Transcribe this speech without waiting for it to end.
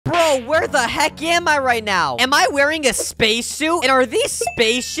Bro, where the heck am I right now? Am I wearing a spacesuit? And are these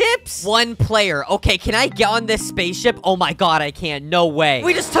spaceships? One player. Okay, can I get on this spaceship? Oh my god, I can't. No way.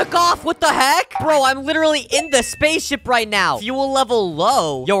 We just took off. What the heck? Bro, I'm literally in the spaceship right now. Fuel level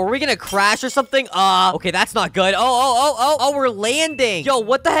low. Yo, are we gonna crash or something? Okay, that's not good. Oh, we're landing. Yo,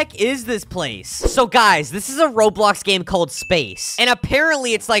 what the heck is this place? So guys, this is a Roblox game called Space. And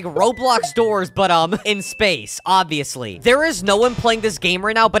apparently it's like Roblox Doors, but in space, obviously. There is no one playing this game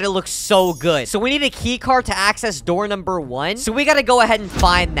right now, but it looks so good. So we need a key card to access door number 1. So we gotta go ahead and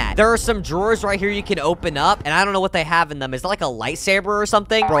find that. There are some drawers right here you can open up, and I don't know what they have in them. Is that like a lightsaber or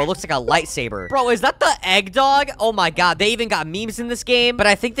something? Bro, it looks like a lightsaber. Bro, is that the egg dog? Oh my god, they even got memes in this game. But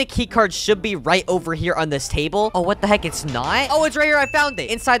I think the key card should be right over here on this table. Oh, what the heck? It's not? Oh, it's right here. I found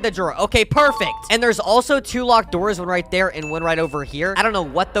it. Inside the drawer. Okay, perfect. And there's also 2 locked doors, one right there and one right over here. I don't know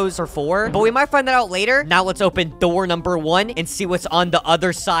what those are for, but we might find that out later. Now let's open door number 1 and see what's on the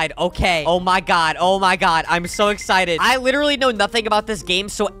other side. Okay. Oh my god. Oh my god. I'm so excited. I literally know nothing about this game,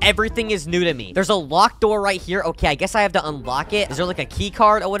 so everything is new to me. There's a locked door right here. Okay, I guess I have to unlock it. Is there like a key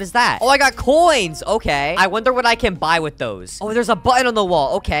card? Oh, what is that? Oh, I got coins. Okay. I wonder what I can buy with those. Oh, there's a button on the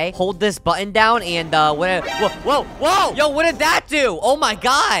wall. Okay. Hold this button down and whoa. Yo, what did that do? Oh my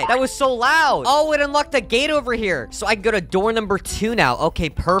god. That was so loud. Oh, it unlocked the gate over here. So I can go to door number 2 now. Okay,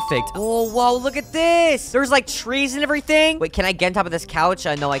 perfect. Oh, whoa, look at this. There's like trees and everything. Wait, can I get on top of this couch?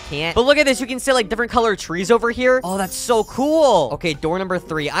 No, I can't. But look at this. You can see like different colored trees over here. Oh, that's so cool. Okay, door number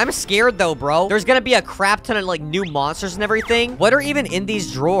 3. I'm scared though, bro. There's gonna be a crap ton of like new monsters and everything. What are even in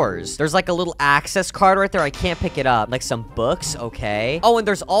these drawers? There's like a little access card right there. I can't pick it up. Like some books. Okay. Oh, and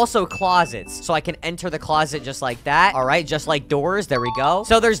there's also closets. So I can enter the closet just like that. All right, just like doors. There we go.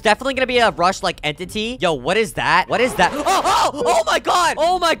 So there's definitely gonna be a rush like entity. Yo, what is that? What is that? Oh my god.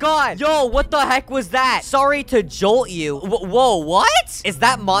 Oh my god. Yo, what the heck was that? Sorry to jolt you. Whoa, what? Is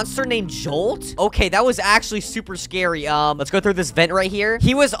that monster named Jolt? Okay, that was actually super scary. Let's go through this vent right here.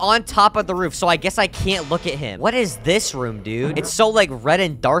 He was on top of the roof, so I guess I can't look at him. What is this room, dude? It's so like red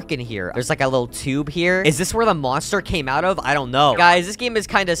and dark in here. There's like a little tube here. Is this where the monster came out of? I don't know. Guys, this game is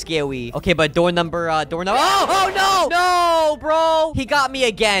kind of scary. Okay, but door number. Oh no, bro. He got me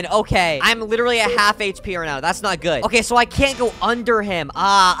again. Okay, I'm literally at half HP right now. That's not good. Okay, so I can't go under him.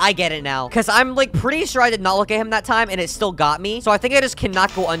 I get it now. Because I'm like pretty sure I did not look at him that time and it still got me. So I think I just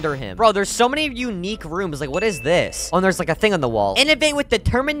cannot go under him. Bro, there's so many unique rooms. Like, what is this? Oh, and there's like a thing on the wall. Innovate with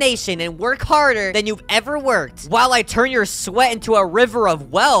determination and work harder than you've ever worked, while I turn your sweat into a river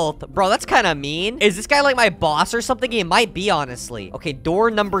of wealth. Bro, that's kind of mean. Is this guy like my boss or something? He might be, honestly. Okay,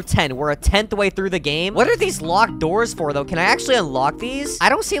 door number 10. We're a 10th way through the game. What are these locked doors for, though? Can I actually unlock these? I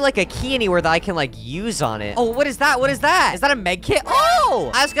don't see like a key anywhere that I can like use on it. Oh, what is that? What is that? Is that a med kit?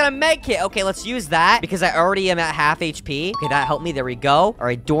 Oh, I just got a med kit. Okay, let's use that because I already am at half HP. Okay, that helped me. There we go. All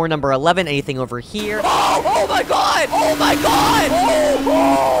right, door number 11. Anything over here? Oh my god. Oh my god.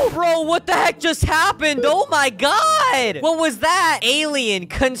 Oh, bro, what the heck just happened? Oh my god. What was that? Alien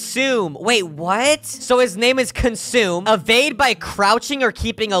consume. Wait, what? So his name is Consume. Evade by crouching or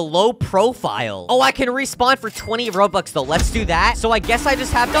keeping a low profile. Oh, I can respawn for 20 Robux though. Let's do that. So I guess I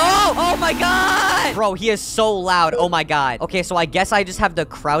just have to... Oh my god. Bro, he is so loud. Oh my god. Okay, so I guess I just have to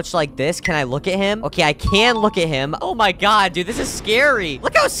crouch like this. Can I look at him? Okay, I can look at him. Oh my god, dude, this is scary.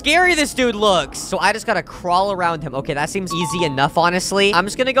 Look how scary this dude looks. So I just gotta crawl around him. Okay, that seems easy enough, honestly. I'm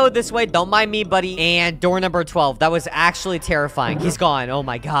just gonna go this way. Don't mind me, buddy. And door number 12. That was actually terrifying. He's gone. Oh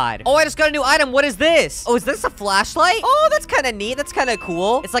my god. Oh, I just got a new item. What is this? Oh, is this a flashlight? Oh, that's kind of neat. That's kind of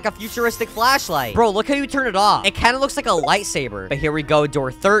cool. It's like a futuristic flashlight. Bro, look how you turn it off. It kind of looks like a lightsaber. But here we go.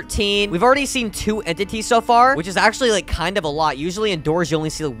 Door 13. We've already seen 2 entities so far, which is actually like kind of a lot. Usually in doors, you only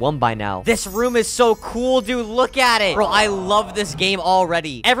see like 1 by now. This room is so cool, dude. Look at it. Bro, I love this game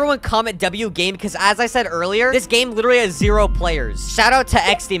already. Everyone comment W game because as I said earlier, this game literally has 0 players. Shout out to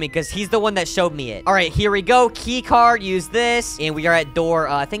X Demon because he's the one that showed me it. All right, here we go. Key card, use this. And we are at door,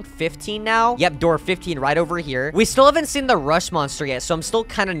 I think 15 now. Yep, door 15 right over here. We still haven't seen the rush monster yet, so I'm still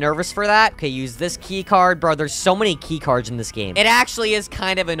kind of nervous for that. Okay, use this key card. Bro, there's so many key cards in this game. It actually is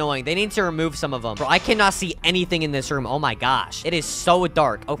kind of annoying. They need to remove some of them. Bro, I cannot see anything in this room. Oh my gosh. It is so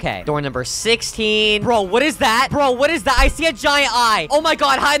dark. Okay, door number 16. Bro, what is that? Bro, what is that? I see a giant eye. Oh my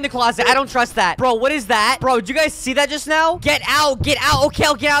god, hide in the closet. I don't trust that. Bro, what is that? Bro, did you guys see that just now? Get out. Get out. Okay,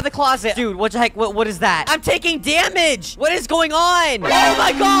 I'll get out of the closet. Dude, what the heck? What is that? I'm taking damage. What is going on? Oh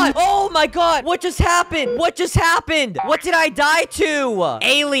my god. Oh my god. What just happened? What just happened? What did I die to?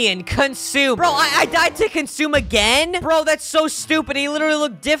 Alien consume. Bro, I died to consume again? Bro, that's so stupid. He literally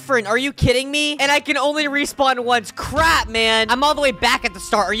looked different. Are you kidding me? And I can only respawn once. Crap, man. I'm all the way back at the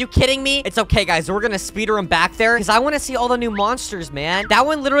start. Are you kidding me? It's okay, guys. We're gonna speeder him back there because I want to see all the new monsters, man. man. That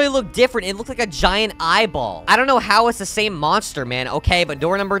one literally looked different. It looked like a giant eyeball. I don't know how it's the same monster, man. Okay, but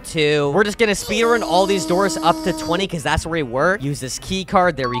door number 2. We're just gonna speedrun all these doors up to 20 because that's where we work. Use this key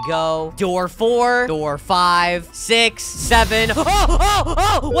card. There we go. Door 4. Door 5. 6. 7.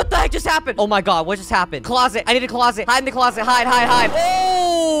 Oh! What the heck just happened? Oh my god, what just happened? Closet. I need a closet. Hide in the closet. Hide.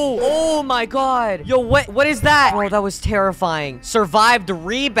 Oh my god. Yo, what is that? Oh, that was terrifying. Survived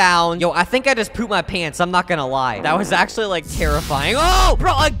rebound. Yo, I think I just pooped my pants. I'm not gonna lie. That was actually like terrifying. Oh,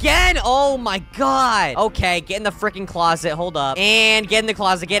 bro, again. Oh my god. Okay, get in the freaking closet. Hold up. And get in the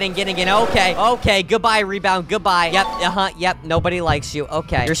closet. Get in. Okay. Goodbye, rebound. Goodbye. Yep. Nobody likes you.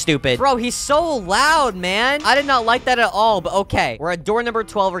 Okay. You're stupid. Bro, he's so loud, man. I did not like that at all, but okay. We're at door number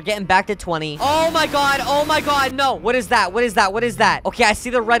 12. We're getting back to 20. Oh my god. No. What is that? Okay, I see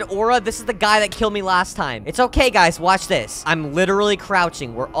the red aura. This is the guy that killed me last time. It's okay, guys. Watch this. I'm literally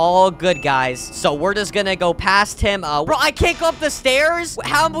crouching. We're all good, guys. So we're just gonna go past him. Bro, I can't go up the stairs.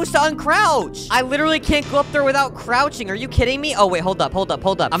 How am I supposed to uncrouch? I literally can't go up there without crouching. Are you kidding me? Oh, wait. Hold up. I'm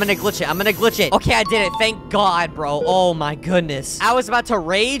gonna glitch it. Okay, I did it. Thank God, bro. Oh my goodness. I was about to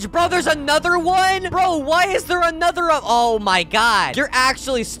rage. Bro, there's another one? Bro, why is there another? Oh my god. You're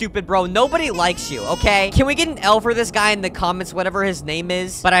actually stupid, bro. Nobody likes you, okay? Can we get an L for this guy in the comments, whatever his name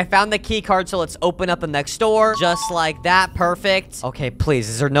is? But I found the key card, so let's open up the next door. Just like that. Perfect. Okay, please.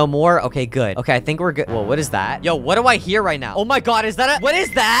 Is there no more? Okay, good. Okay, I think we're good. Whoa, what is that? Yo, what do I hear right now? Oh my god, what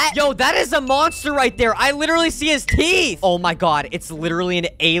is that? Yo, that is a monster right there. I literally see his teeth. Oh my god, it's literally an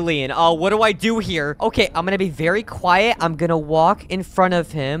alien. Oh, what do I do here? Okay, I'm gonna be very quiet. I'm gonna walk in front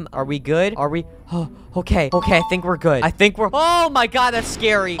of him. Are we good? Are we? Oh, okay, I think we're good. Oh my god, that's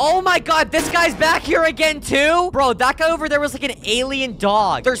scary. Oh my god, this guy's back here again too? Bro, that guy over there was like an alien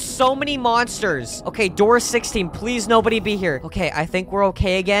dog. There's so many monsters. Okay, door 16, please nobody be here. Okay, I think we're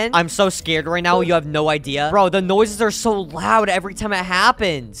okay again. I'm so scared right now, you have no idea. Bro, the noises are so loud every time it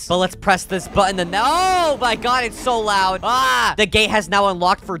happens. But let's press this button and oh my god, it's so loud. Ah, the gate has now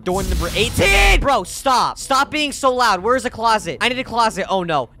unlocked for door number 18. Bro, stop being so loud. Where's the closet? I need a closet. Oh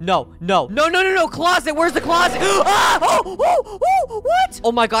no. Closet, where's the closet? What?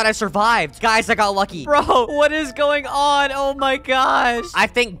 Oh my god, I survived. Guys, I got lucky. Bro, what is going on? Oh my gosh. I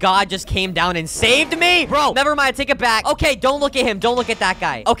think God just came down and saved me. Bro, never mind, take it back. Okay, don't look at him. Don't look at that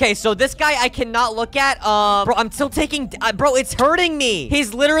guy. Okay, so this guy I cannot look at. Bro, I'm still taking, bro, it's hurting me.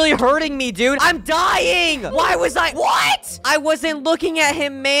 He's literally hurting me, dude. I'm dying. Why was what? I wasn't looking at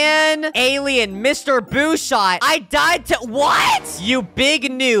him, man. Alien, Mr. Boo Shot. I died to, what? You big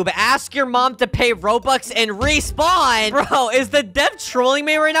noob. Ask your mom to pay Robux and respawn. Bro, is the dev trolling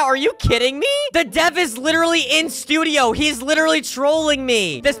me right now? Are you kidding me? The dev is literally in studio. He's literally trolling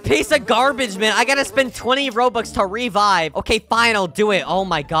me. This piece of garbage, man. I gotta spend 20 Robux to revive. Okay, fine, I'll do it. Oh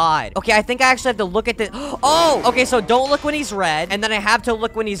my god. Okay, I think I actually have to look at this. Oh, okay, so don't look when he's red, and then I have to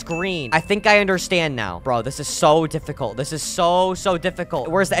look when he's green. I think I understand now. Bro, this is so difficult. This is so difficult.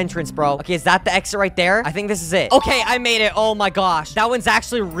 Where's the entrance, bro? Okay, is that the exit right there? I think this is it. Okay, I made it. Oh my gosh. That one's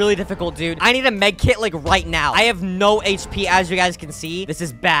actually really difficult, dude. I need a med kit like right now. I have no HP, as you guys can see. This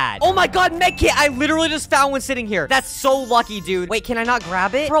is bad. Oh my god, med kit. I literally just found one sitting here. That's so lucky, dude. Wait, can I not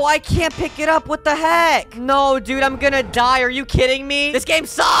grab it? Bro, I can't pick it up. What the heck? No, dude, I'm gonna die. Are you kidding me? This game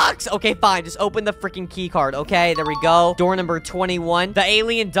sucks. Okay, fine. Just open the freaking key card. Okay, there we go. Door number 21. The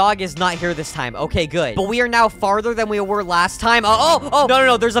alien dog is not here this time. Okay, good. But we are now farther than we were last time.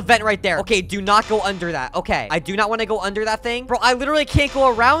 No. There's a vent right there. Okay, do not go under that. Okay, I do not want to go under that thing. Bro, I literally can't go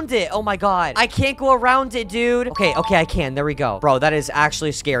around it. Oh my god. I can't go around it, dude. Okay, I can. There we go. Bro, that is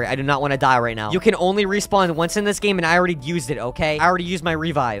actually scary. I do not want to die right now. You can only respawn once in this game, and I already used it, okay? I already used my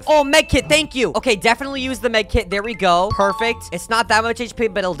revive. Oh, medkit, thank you. Okay, definitely use the medkit. There we go. Perfect. It's not that much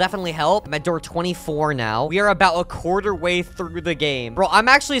HP, but it'll definitely help. I'm at door 24 now. We are about a quarter way through the game. Bro, I'm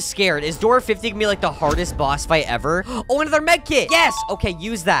actually scared. Is door 50 gonna be like the hardest boss fight ever? Oh, another medkit. Yes. Okay,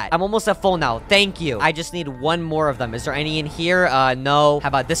 use that. I'm almost at full now. Thank you. I just need one more of them. Is there any in here? No. How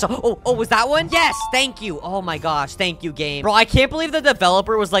about this? Oh, was that one? Yes. Thank you. Oh my gosh. Thank you, game. Bro, I can't believe the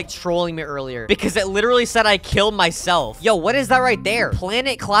developer was like trolling me earlier because it literally said I killed myself. Yo, what is that right there?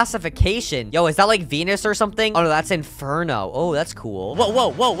 Planet classification. Yo, is that like Venus or something? Oh no, that's Inferno. Oh, that's cool.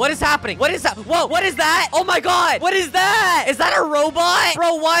 Whoa. What is happening? What is that? Whoa, what is that? Oh my god. What is that? Is that a robot?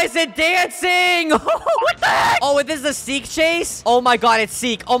 Bro, why is it dancing? What the heck? Oh, this is a Seek chase? Oh my god, it's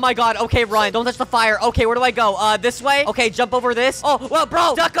Seek. Oh my god. Okay, run. Don't touch the fire. Okay, where do I go? This way? Okay, jump over this. Oh, well,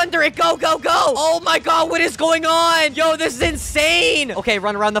 bro, duck under it. Go. Oh my god, what is going on? Yo, this is insane. insane. Okay,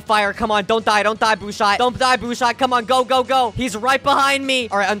 run around the fire. Come on, don't die, Booshot. Don't die, Booshot. Come on, go, go, go. He's right behind me.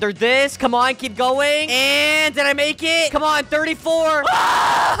 All right, under this. Come on, keep going. And did I make it? Come on, 34.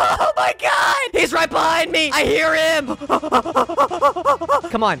 Oh my God. He's right behind me. I hear him.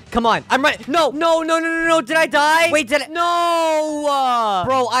 Come on, come on. I'm right. No. Did I die? Wait, did I? No.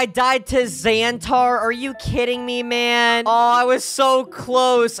 Bro, I died to Xantar. Are you kidding me, man? Oh, I was so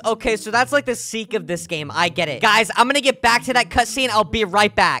close. Okay, so that's like the seek of this game. I get it. Guys, I'm gonna get back to that cutscene. I'll be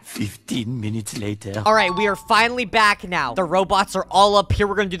right back. 15 minutes later. All right, we are finally back now. The robots are all up here.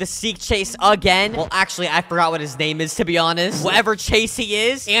 We're gonna do the seek chase again. Well, actually, I forgot what his name is, to be honest. Whatever Chase he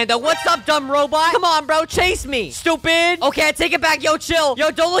is. And what's up, dumb robot? Come on, bro. Chase me. Stupid. Okay, I take it back. Yo, chill.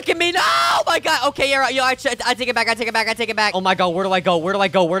 Yo, don't look at me. No. Oh, my God. Okay, yeah, right. Yo, I take it back. I take it back. Oh, my God. Where do I go?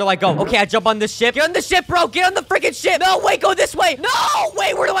 Okay, I jump on the ship. Get on the ship, bro. Get on the freaking ship. No, wait, go this way. No,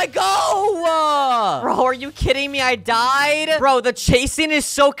 wait, where do I go? Bro, are you kidding me? I died. Bro, the chasing is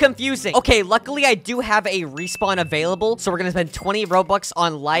so confusing. Okay, luckily, I do have a respawn available. So we're gonna spend 20 Robux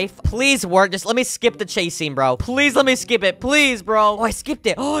on life. Please work. Just let me skip the chasing, bro. Please let me skip it. Please, bro. Oh, I skipped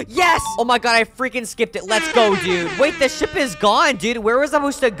it. Oh, yes. Oh, my God. I freaking skipped it. Let's go, dude. Wait, the ship is gone, dude. Where was I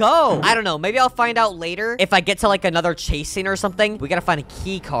supposed to go? I don't know. Maybe I'll find out later if I get to like another chasing or something. We gotta find a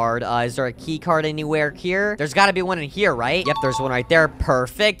key card. Is there a key card anywhere here? There's gotta be one in here, right? Yep, there's one right there.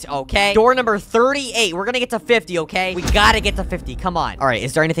 Perfect. Okay. Door number 38. We're gonna get to 50, okay? We gotta get to 50. Come on. All right.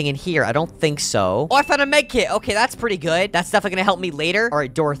 Is there anything in here? I don't think so. Oh, I found a med kit. Okay, that's pretty good. That's definitely gonna help me later. All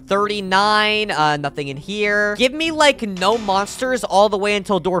right, door 39. Nothing in here. Give me like no monsters all the way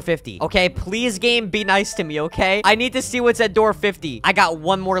until door 50. Okay, please game, be nice to me, okay? I need to see what's at door 50. I got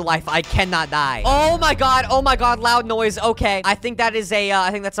one more life. I cannot die. Oh my God. Oh my God. Loud noise. Okay. I think that is a,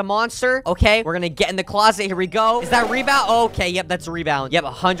 I think that's a monster. Okay. We're gonna get in the closet. Here we go. Is that rebound? Okay. Yep. That's a rebound. Yep.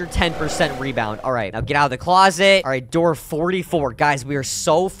 110% rebound. All right. Now get out of the closet. All right. Door 44. Guys, we are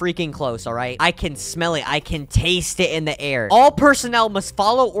so freaking close. All right. I can smell it. I can taste it in the air. All personnel must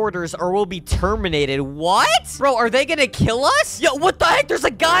follow orders or will be terminated. What? Bro, are they gonna kill us? Yo, what the heck? There's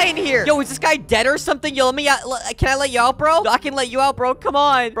a guy in here. Yo, is this guy dead or something? Yo, let me out. Can I let you out, bro? I can let you out, bro. Come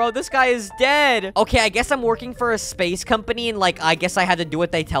on. Bro, this guy is dead. Okay, I guess I'm working for a space company and like, I guess I had to do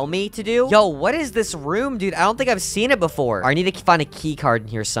what they tell me to do. Yo, what is this room, dude? I don't think I've seen it before. I need to find a key card in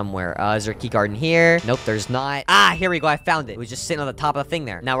here somewhere. Is there a key card in here? Nope, there's not. Ah, here we go. I found it. It was just sitting on the top of the thing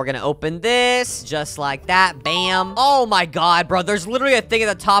there. Now we're gonna open this just like that. Bam. Oh my God, bro. There's literally a thing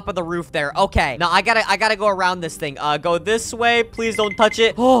at the top of the roof there. Okay. Now I gotta go around this thing. Go this way. Please don't touch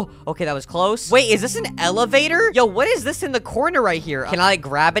it. Oh, okay. That was close. Wait, is this an elevator? Yo, what is this in the corner right here? Can I like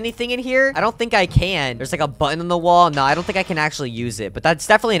grab anything in here? I don't think I can. There's like a button on the wall. No, I don't think I can actually use it, but that's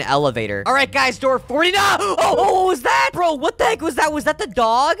definitely an elevator. All right, guys, door 49. Oh, what was that? Bro, what the heck was that? Was that the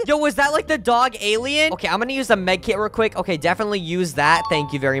dog? Yo, was that like the dog alien? Okay, I'm gonna use the med kit real quick. Okay, definitely use that.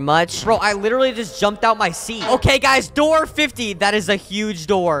 Thank you very much. Bro, I literally just jumped out my seat. Okay, guys, door 50. That is a huge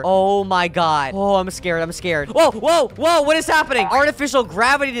door. Oh my God. Oh, I'm scared. I'm scared. Whoa, whoa, whoa. What is happening? Artificial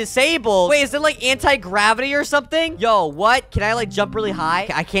gravity disabled. Wait, is it like anti-gravity or something? Yo, what? Can I like jump really high?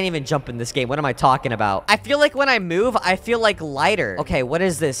 I can't even jump in this game. What am I talking about? I feel like when I move, I feel like lighter. Okay, what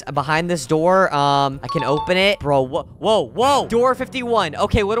is this? Behind this door, I can open it. Bro, whoa. Door 51.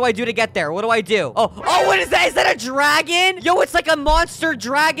 Okay, what do I do to get there? What do I do? Oh, what is that? Is that a dragon? Yo, it's like a monster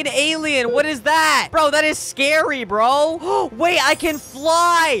dragon alien. What is that? Bro, that is scary, bro. Wait, I can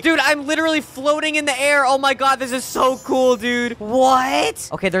fly. Dude, I'm literally floating in the air. Oh my God, this is so cool, dude. What?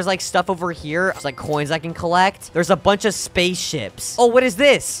 Okay, there's like stuff over here. There's like coins I can collect. There's a bunch of spaceships. Oh, what is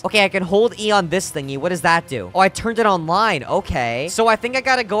this? Okay, I can hold E on this thingy. What does that do? Oh, I turned it online. Okay. So I think I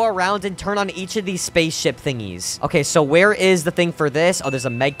gotta go around and turn on each of these spaceship thingies. Okay, so where is the thing for this? Oh, there's a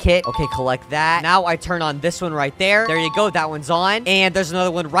med kit. Okay, collect that. Now I turn on this one right there. There you go. That one's on. And there's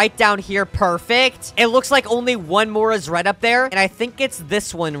another one right down here. Perfect. It looks like only one more is right up there. And I think it's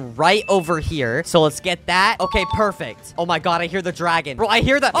this one right over here. So let's get that. Okay, perfect. Oh my God, I hear the dragon. Bro, I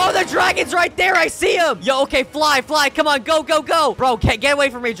hear the... Oh, the dragon's right there. I see him. Yo, okay, fly. Come on, go. Bro, get away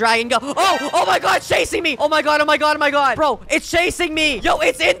from me, dragon. Go. Oh my God, chasing me. Oh my God. Bro, it's chasing me. Yo,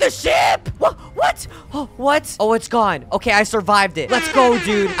 it's in the ship. What? Oh, what? Oh, it's gone. Okay, I survived it. Let's go,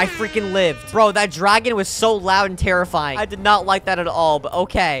 dude. I freaking lived. Bro, that dragon was so loud and terrifying. I did not like that at all, but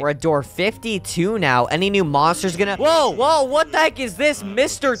okay. We're at door 52 now. Any new monsters gonna... Whoa, what the heck is this?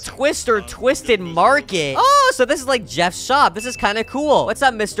 Mr. Twister Twisted Market. Oh, so this is like Jeff's shop. This is kind of cool. What's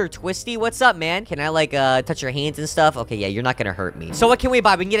up, Mr. Twisty? What's up, man? Can I like touch your hands and stuff? Okay, yeah, you're not gonna hurt me. So what can we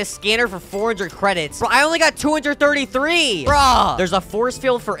buy? We can get a scanner for 400 credits. Bro, I only got 233. Bro, there's a force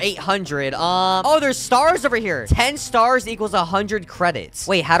field for 800. stupid. Oh, there's stars over here. 10 stars equals 100 credits.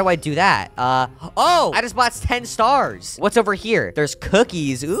 Wait, how do I do that? Oh, I just bought 10 stars. What's over here? There's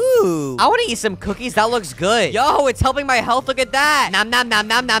cookies. Ooh, I want to eat some cookies. That looks good. Yo, it's helping my health. Look at that. Nom, nom, nom,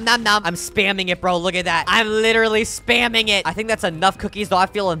 nom, nom, nom, nom. I'm spamming it, bro. Look at that. I'm literally spamming it. I think that's enough cookies, though. I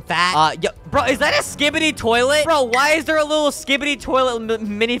feel fat. Yo, bro, is that a skibbity toilet? Bro, why is there a little skibbity toilet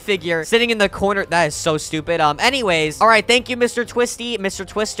minifigure sitting in the corner? That is so stupid. Anyways, all right. Thank you, Mr. Twisty, Mr.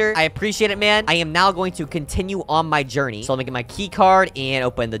 Twister. I appreciate it, man. I am now going to continue on my journey. So let me get my key card and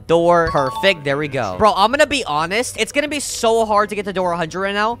open the door. Perfect. There we go. Bro, I'm gonna be honest. It's gonna be so hard to get to door 100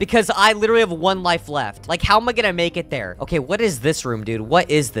 right now because I literally have 1 life left. Like, how am I gonna make it there? Okay, what is this room, dude? What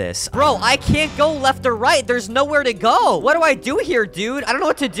is this? Bro, I can't go left or right. There's nowhere to go. What do I do here, dude? I don't know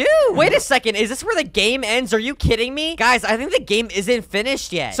what to do. Wait a second. Is this where the game ends? Are you kidding me? Guys, I think the game isn't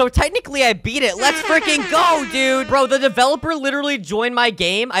finished yet. So technically, I beat it. Let's freaking go, dude. Bro, the developer literally joined my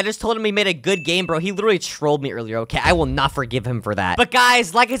game. I just told him he made a good game, bro. He literally trolled me earlier, okay? I will not forgive him for that. But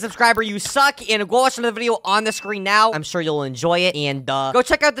guys, like and subscribe or you suck. And go watch another video on the screen now. I'm sure you'll enjoy it. And go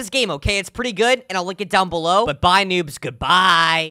check out this game, okay? It's pretty good. And I'll link it down below. But bye, noobs. Goodbye.